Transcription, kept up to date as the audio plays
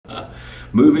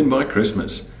Moving by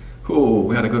Christmas. Oh,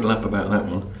 we had a good laugh about that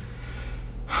one.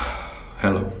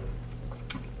 Hello,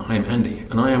 I am Andy,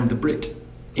 and I am the Brit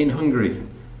in Hungary,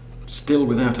 still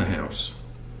without a house.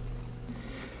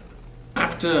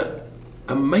 After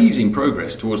amazing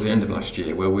progress towards the end of last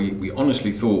year, where we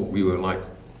honestly thought we were like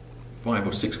 5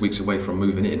 or 6 weeks away from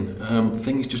moving in,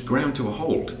 things just ground to a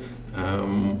halt.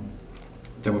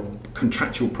 There were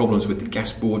contractual problems with the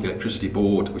gas board, the electricity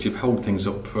board, which have held things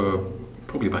up for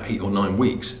probably about 8 or 9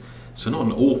 weeks. So not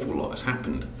an awful lot has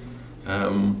happened.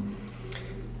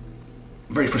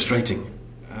 Very frustrating.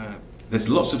 There's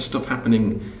lots of stuff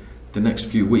happening the next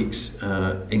few weeks,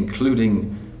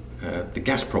 including the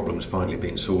gas problems finally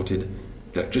being sorted,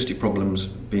 the electricity problems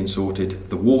being sorted,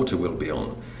 the water will be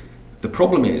on. The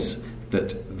problem is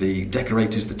that the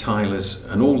decorators, the tilers,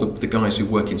 and all the guys who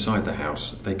work inside the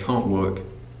house, they can't work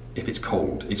if it's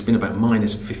cold. It's been about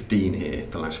minus 15 here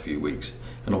the last few weeks,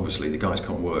 and obviously the guys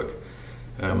can't work.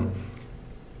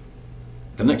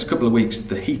 The next couple of weeks,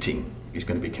 the heating is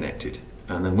going to be connected,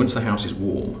 and then once the house is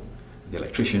warm, the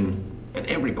electrician and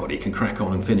everybody can crack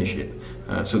on and finish it.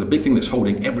 So the big thing that's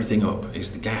holding everything up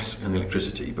is the gas and the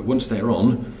electricity. But once they're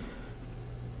on,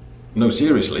 no,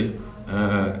 seriously,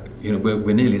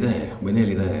 we're nearly there. We're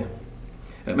nearly there.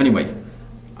 Anyway,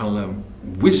 I'll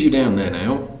whiz you down there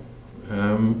now,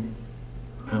 and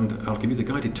I'll give you the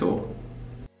guided tour.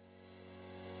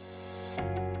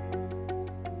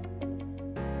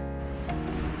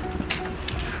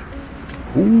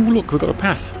 Ooh, look, we've got a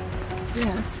path.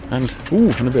 Yes. And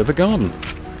a bit of a garden.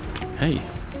 Hey.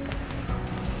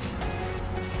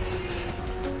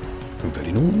 Oh,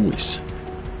 very nice.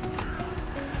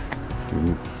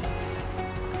 Ooh.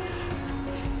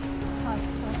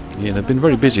 Yeah, they've been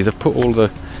very busy. They've put all the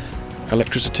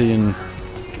electricity and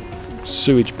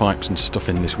sewage pipes and stuff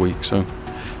in this week, so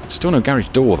still no garage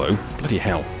door though. Bloody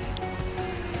hell.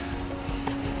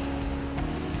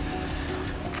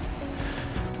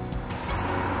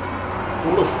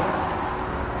 Oh, look.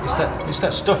 It's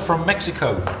that stuff from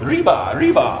Mexico. Riba,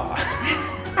 riba.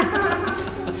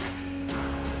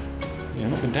 Yeah,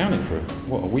 not been down here for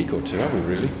a week or two, have we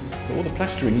really? But all the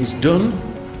plastering is done.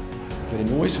 Very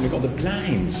nice, and we've got the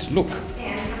blinds. Look.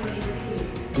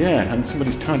 Yeah, and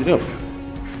somebody's tied it up.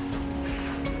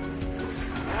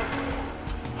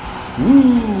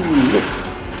 Ooh, look.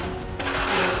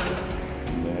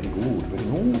 Very good, very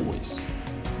nice.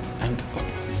 And up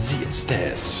the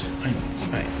stairs. Hang on,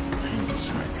 smack.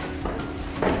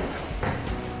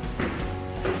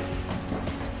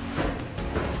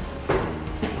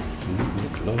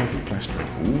 Look, lovely plastering.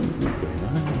 Ooh, very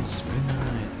nice, very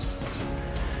nice.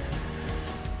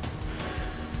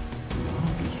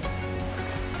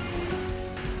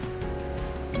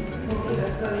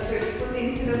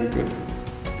 Very good.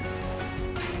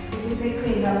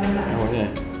 Oh yeah.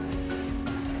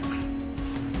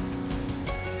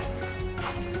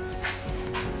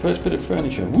 First bit of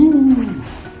furniture. Woo!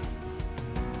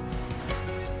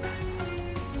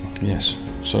 Yes.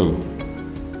 So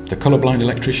the colourblind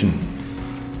electrician.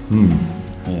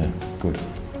 Yeah. Good.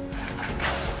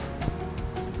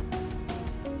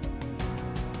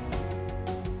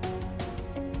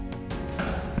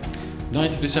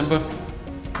 9th of December.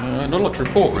 Not a lot to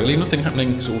report really. Nothing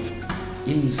happening sort of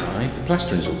inside. The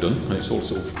plastering's all done. And it's all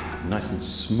sort of nice and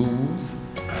smooth.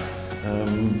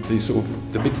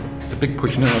 The big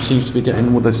push now seems to be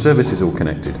getting all the services all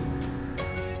connected.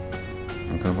 I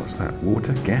don't know what's that.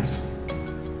 Water, gas?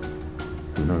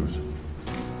 Who knows?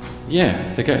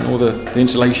 Yeah, they're getting all the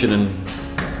insulation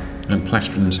and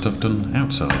plastering and stuff done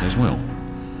outside as well.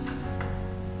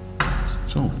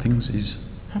 So things is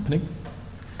happening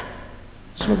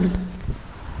slowly.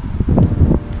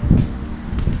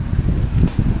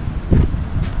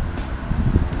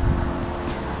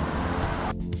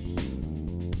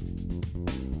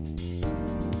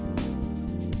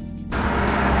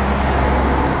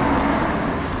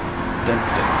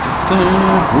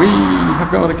 We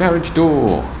have got a garage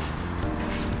door.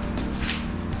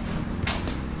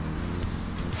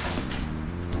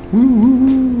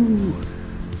 Woo!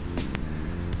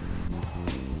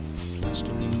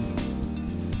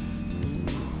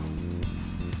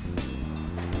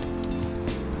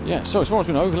 Yeah, so as far as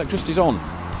we know, electricity's on.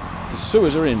 The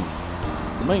sewers are in.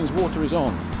 The mains water is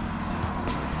on.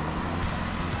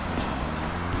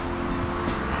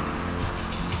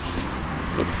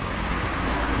 Look.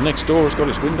 Next door has got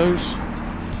its windows,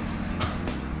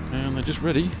 and they're just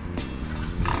ready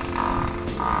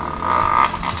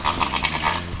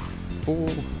for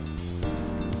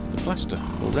the plaster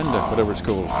or render, whatever it's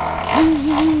called.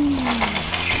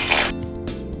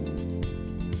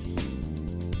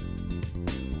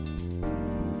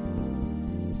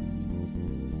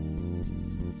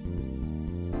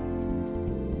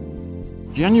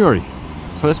 January.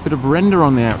 First bit of render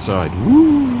on the outside.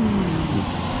 Woo!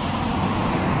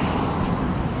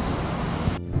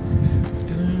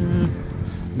 Ta-da.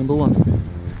 Number 1.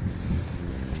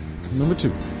 Number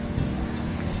 2.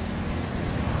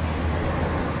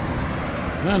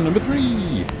 And number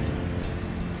 3.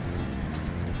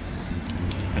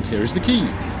 And here is the key.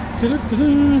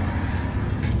 Ta-da-da-da.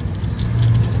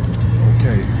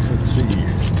 Okay, let's see.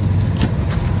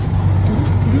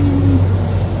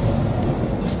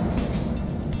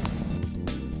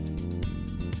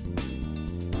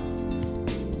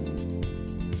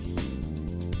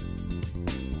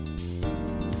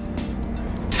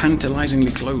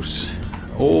 Tantalizingly close.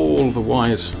 All the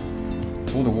wires,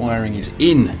 all the wiring is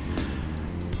in,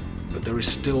 but there is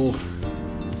still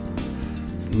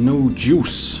no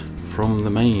juice from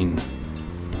the main.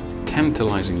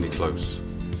 Tantalizingly close.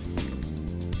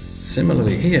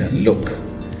 Similarly here, look,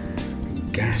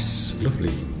 gas,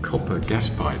 lovely copper gas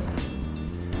pipe,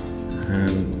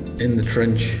 and in the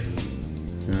trench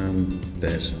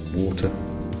there's water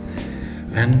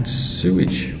and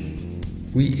sewage.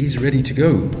 Is ready to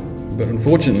go, but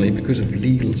unfortunately because of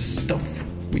legal stuff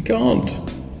we can't.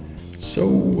 So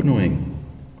annoying.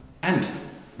 And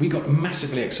we got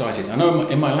massively excited. I know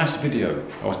in my last video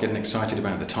I was getting excited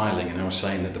about the tiling and I was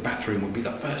saying that the bathroom would be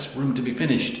the first room to be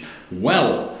finished.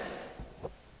 Well,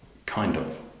 kind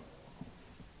of.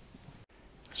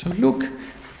 So look,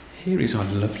 here is our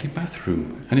lovely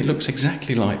bathroom, and it looks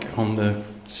exactly like on the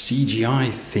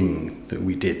CGI thing that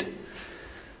we did.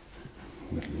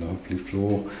 With lovely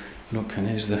floor. Look, and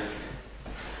here's the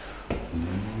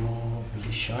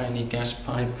lovely shiny gas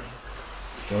pipe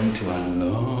going to our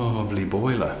lovely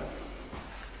boiler,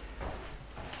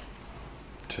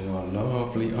 to our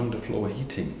lovely underfloor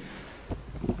heating.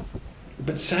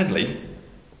 But sadly,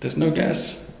 there's no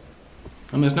gas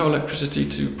and there's no electricity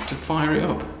to fire it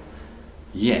up.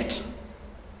 Yet.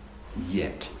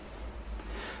 Yeah.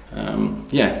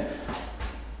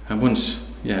 And once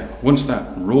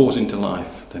that roars into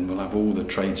life, then we'll have all the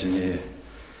trades in here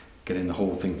getting the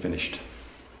whole thing finished.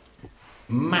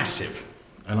 Massive,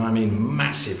 and I mean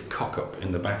massive cock-up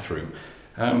in the bathroom.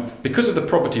 Because of the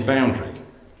property boundary,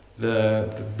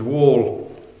 the wall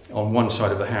on one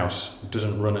side of the house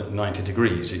doesn't run at 90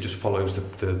 degrees, it just follows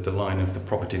the line of the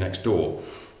property next door.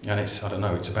 And it's, I don't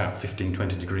know, it's about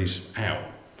 15-20 degrees out.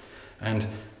 And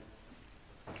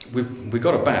we've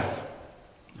got a bath,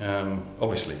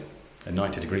 obviously, a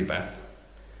 90-degree bath,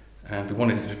 and we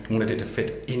wanted it to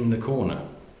fit in the corner.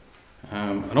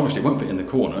 And obviously it won't fit in the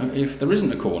corner if there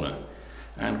isn't a corner.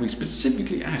 And we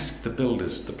specifically asked the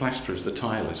builders, the plasterers, the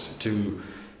tilers to,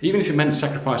 even if it meant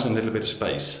sacrificing a little bit of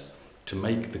space, to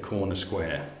make the corner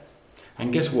square.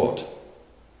 And guess what?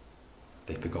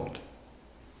 They forgot.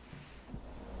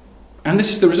 And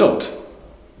this is the result.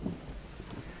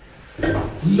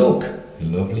 Look,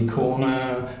 lovely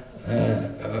corner.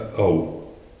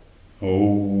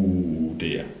 Oh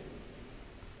dear.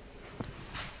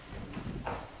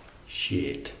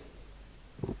 Shit.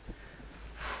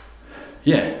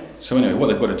 Yeah, so anyway, what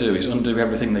they've got to do is undo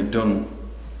everything they've done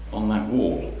on that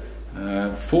wall.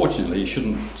 Fortunately, it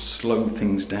shouldn't slow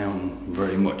things down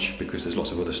very much because there's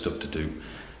lots of other stuff to do.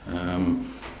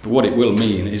 But what it will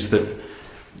mean is that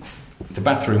the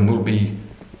bathroom will be,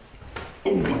 I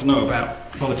don't know,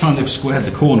 about, by the time they've squared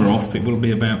the corner off, it will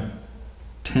be about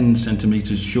 10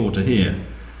 centimetres shorter here,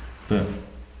 but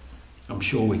I'm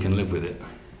sure we can live with it.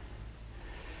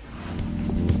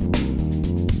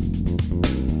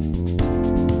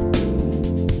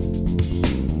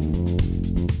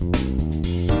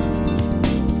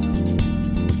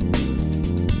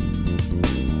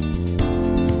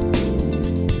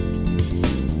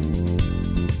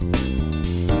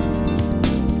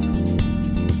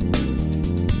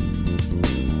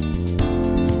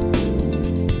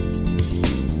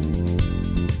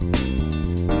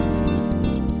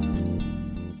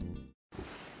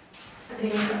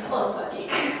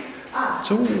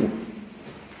 So,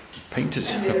 painters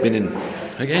have been in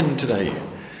again today.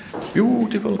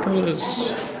 Beautiful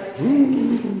colours.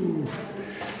 Ooh.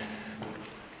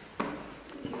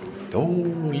 Oh,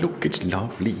 look, it's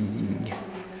lovely.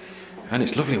 And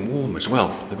it's lovely and warm as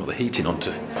well. They've got the heating on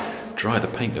to dry the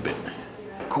paint a bit.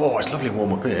 God, it's lovely and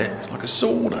warm up here. It's like a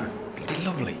sauna. Bloody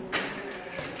lovely.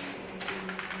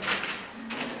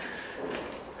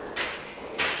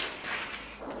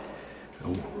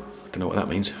 Oh, don't know what that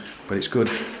means, but it's good.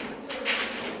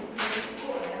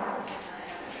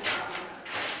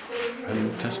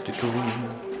 Fantastical.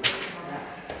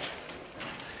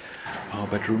 Our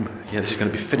bedroom. Yeah, this is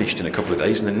going to be finished in a couple of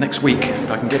days, and then next week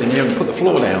I can get in here and put the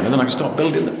floor down, and then I can start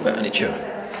building the furniture.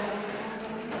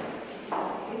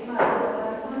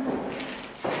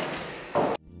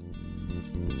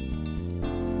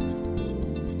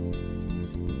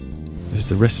 there's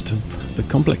the rest of the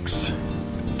complex.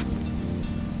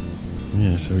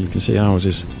 Yeah, so you can see ours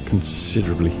is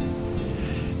considerably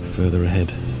further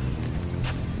ahead.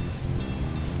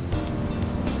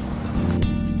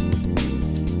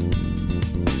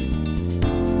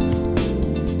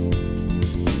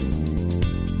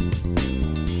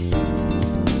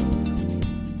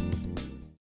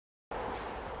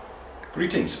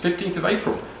 Greetings, 15th of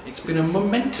April. It's been a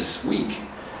momentous week,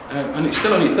 and it's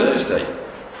still only Thursday.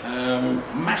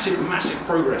 Massive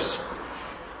progress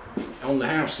on the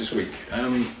house this week.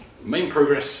 Main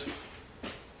progress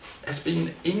has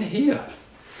been in here.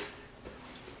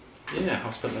 Yeah,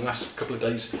 I've spent the last couple of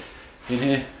days in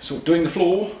here sort of doing the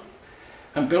floor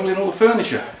and building all the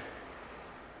furniture.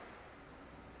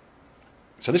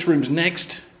 So this room's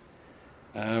next.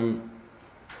 Get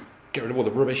rid of all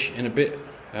the rubbish in a bit.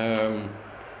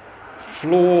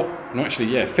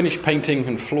 Finish painting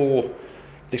and floor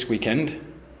this weekend.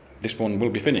 This one will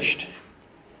be finished.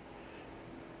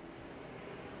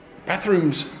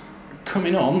 Bathroom's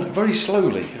coming on very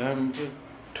slowly.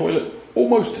 Toilet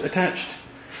almost attached.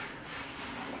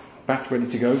 Bath ready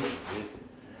to go.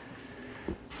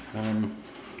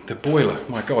 The boiler,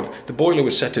 my God, the boiler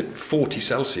was set at 40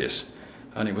 Celsius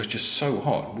and it was just so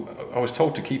hot. I was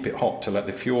told to keep it hot to let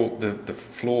the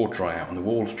floor dry out and the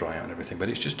walls dry out and everything, but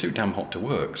it's just too damn hot to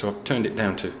work, so I've turned it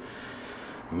down to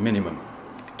minimum,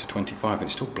 to 25, and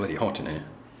it's still bloody hot in here.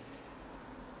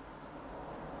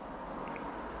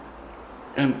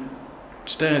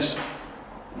 Stairs,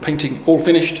 painting all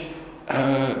finished.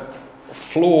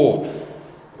 Floor,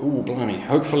 ooh blimey,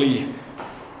 hopefully,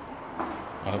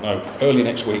 I don't know, early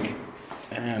next week.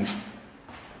 And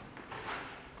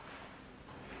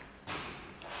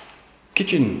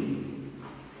kitchen,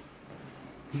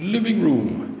 living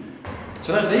room.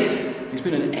 So that's it. It's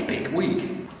been an epic week.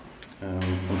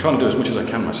 I'm trying to do as much as I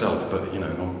can myself, but you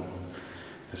know,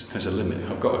 there's a limit.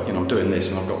 I'm doing this,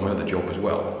 and I've got my other job as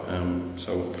well.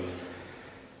 So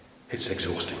it's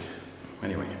exhausting.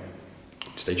 Anyway,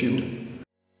 stay tuned.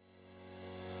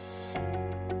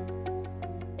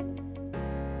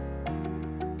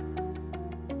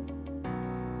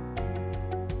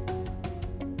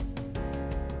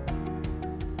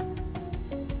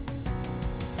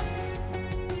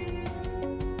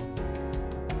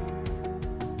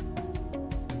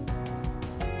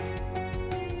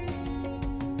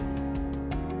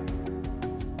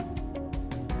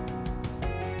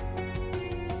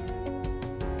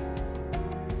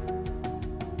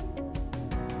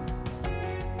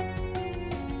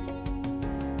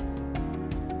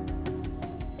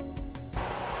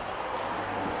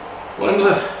 Well,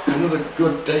 another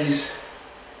good day's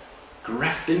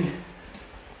grafting.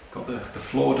 Got the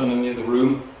floor done in the other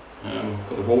room,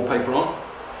 got the wallpaper on,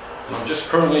 and I'm just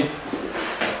currently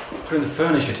putting the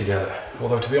furniture together.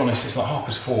 Although to be honest, it's like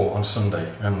 4:30 on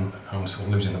Sunday and I'm sort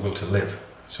of losing the will to live,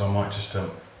 so I might just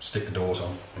stick the doors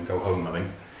on and go home, I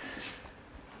think.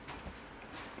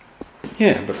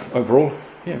 Yeah, but overall,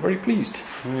 yeah, very pleased,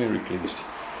 very pleased.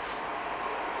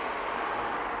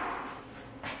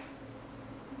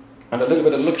 And a little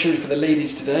bit of luxury for the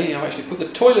ladies today. I've actually put the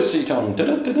toilet seat on.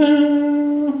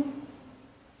 Da-da-da-da.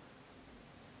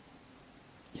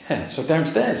 Yeah, so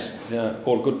downstairs,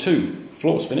 all good too.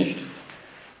 Floor's finished.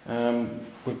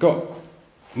 We've got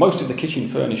most of the kitchen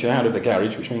furniture out of the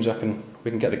garage, which means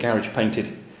we can get the garage painted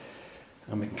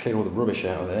and we can clear all the rubbish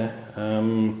out of there.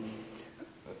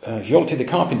 Zsolti the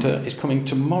carpenter is coming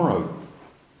tomorrow,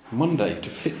 Monday, to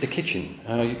fit the kitchen.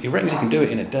 He reckons he can do it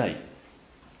in a day.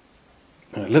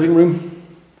 Living room,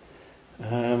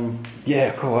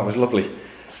 cool. That was lovely.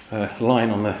 Lying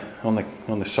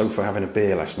on the sofa having a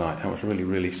beer last night. That was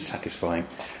really satisfying.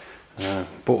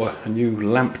 Bought a new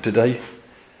lamp today.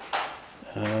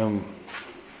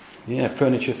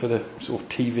 Furniture for the sort of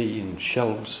TV and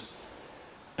shelves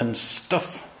and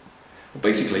stuff. Well,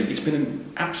 basically, it's been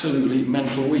an absolutely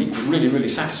mental week. Really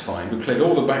satisfying. We've cleared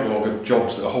all the backlog of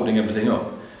jobs that are holding everything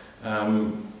up.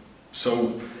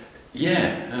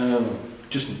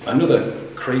 Just another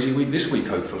crazy week this week,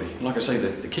 hopefully. Like I say,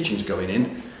 the kitchen's going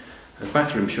in. The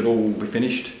bathroom should all be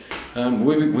finished.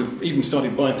 We've even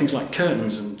started buying things like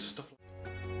curtains and stuff.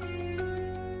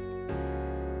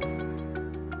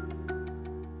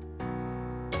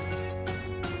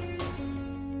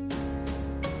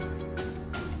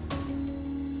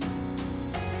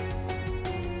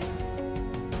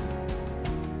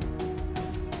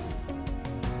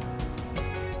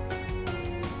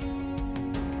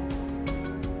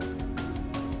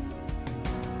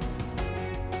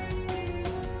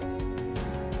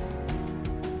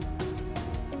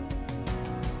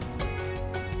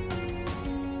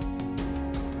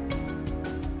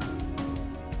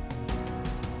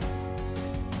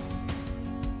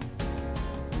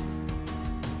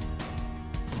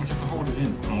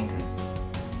 in. Okay.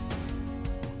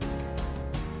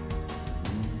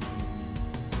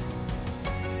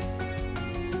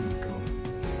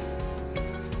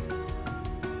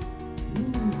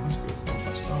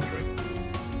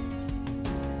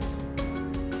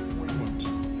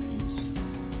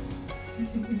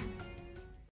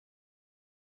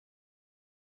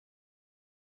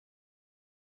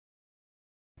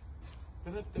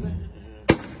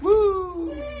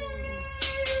 Woo!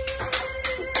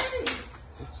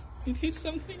 It hit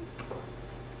something.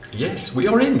 Yes, we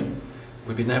are in.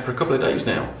 We've been there for a couple of days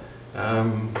now.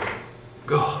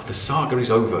 The saga is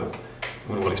over.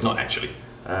 Well, it's not actually.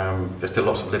 There's still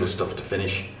lots of little stuff to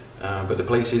finish, but the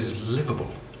place is livable,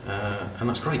 and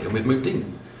that's great. And we've moved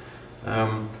in.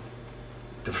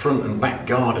 The front and back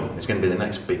garden is going to be the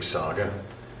next big saga,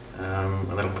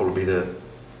 and that'll probably be the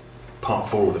part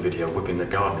 4 of the video, whipping the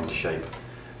garden into shape.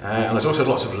 And there's also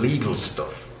lots of legal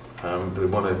stuff that we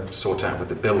want to sort out with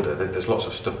the builder. There's lots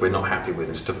of stuff we're not happy with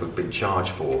and stuff we've been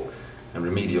charged for, and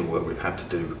remedial work we've had to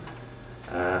do.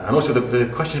 And also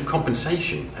the question of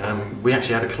compensation. We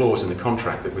actually had a clause in the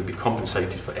contract that we'd be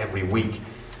compensated for every week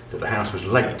that the house was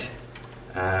late.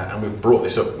 And we've brought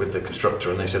this up with the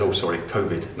constructor and they said, oh sorry,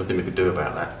 COVID, nothing we could do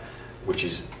about that, which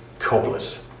is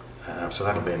cobblers. So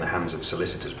that'll be in the hands of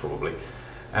solicitors probably.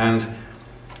 And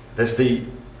there's the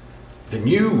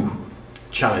new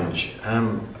challenge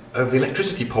of the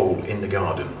electricity pole in the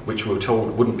garden, which we were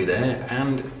told wouldn't be there,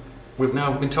 and we've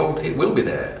now been told it will be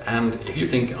there. And if you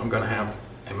think I'm going to have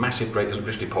a massive great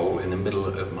electricity pole in the middle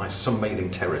of my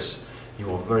sunbathing terrace,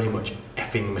 you are very much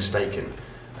effing mistaken.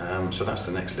 So that's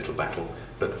the next little battle.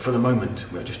 But for the moment,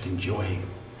 we're just enjoying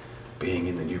being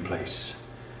in the new place.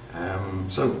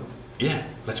 So yeah,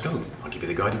 let's go. I'll give you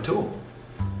the guided tour.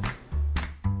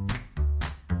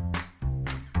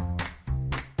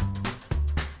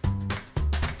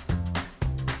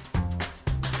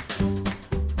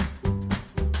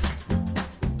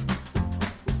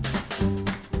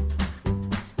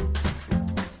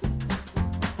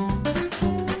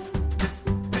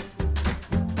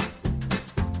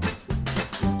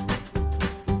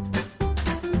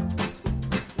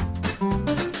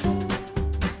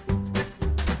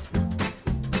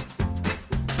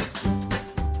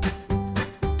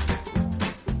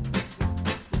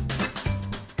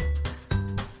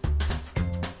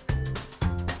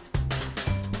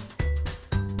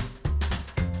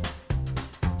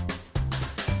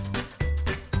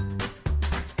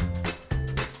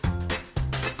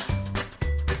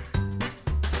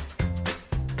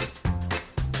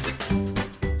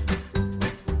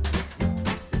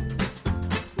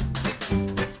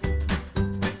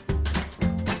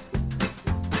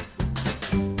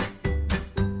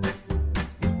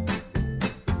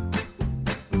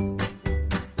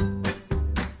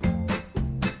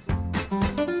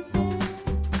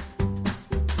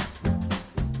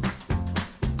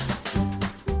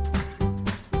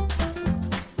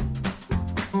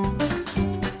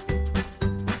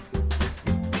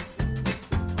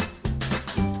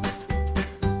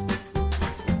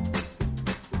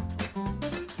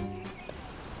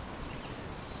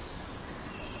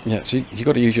 Yeah, so you've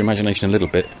got to use your imagination a little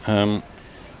bit. Yeah.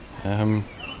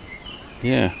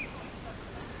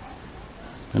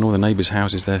 And all the neighbours'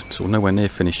 houses, they're sort of nowhere near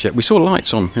finished yet. We saw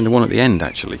lights on in the one at the end,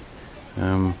 actually.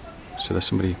 So there's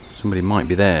somebody might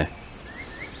be there.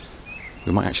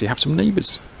 We might actually have some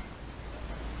neighbours.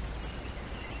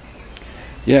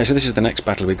 Yeah, so this is the next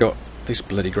battle. We've got this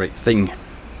bloody great thing.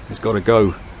 It's got to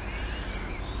go.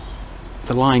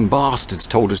 The lying bastards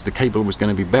told us the cable was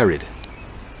going to be buried.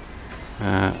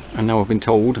 And now I've been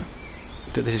told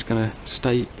that this is going to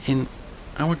stay in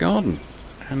our garden,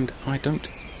 and I don't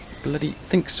bloody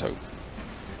think so.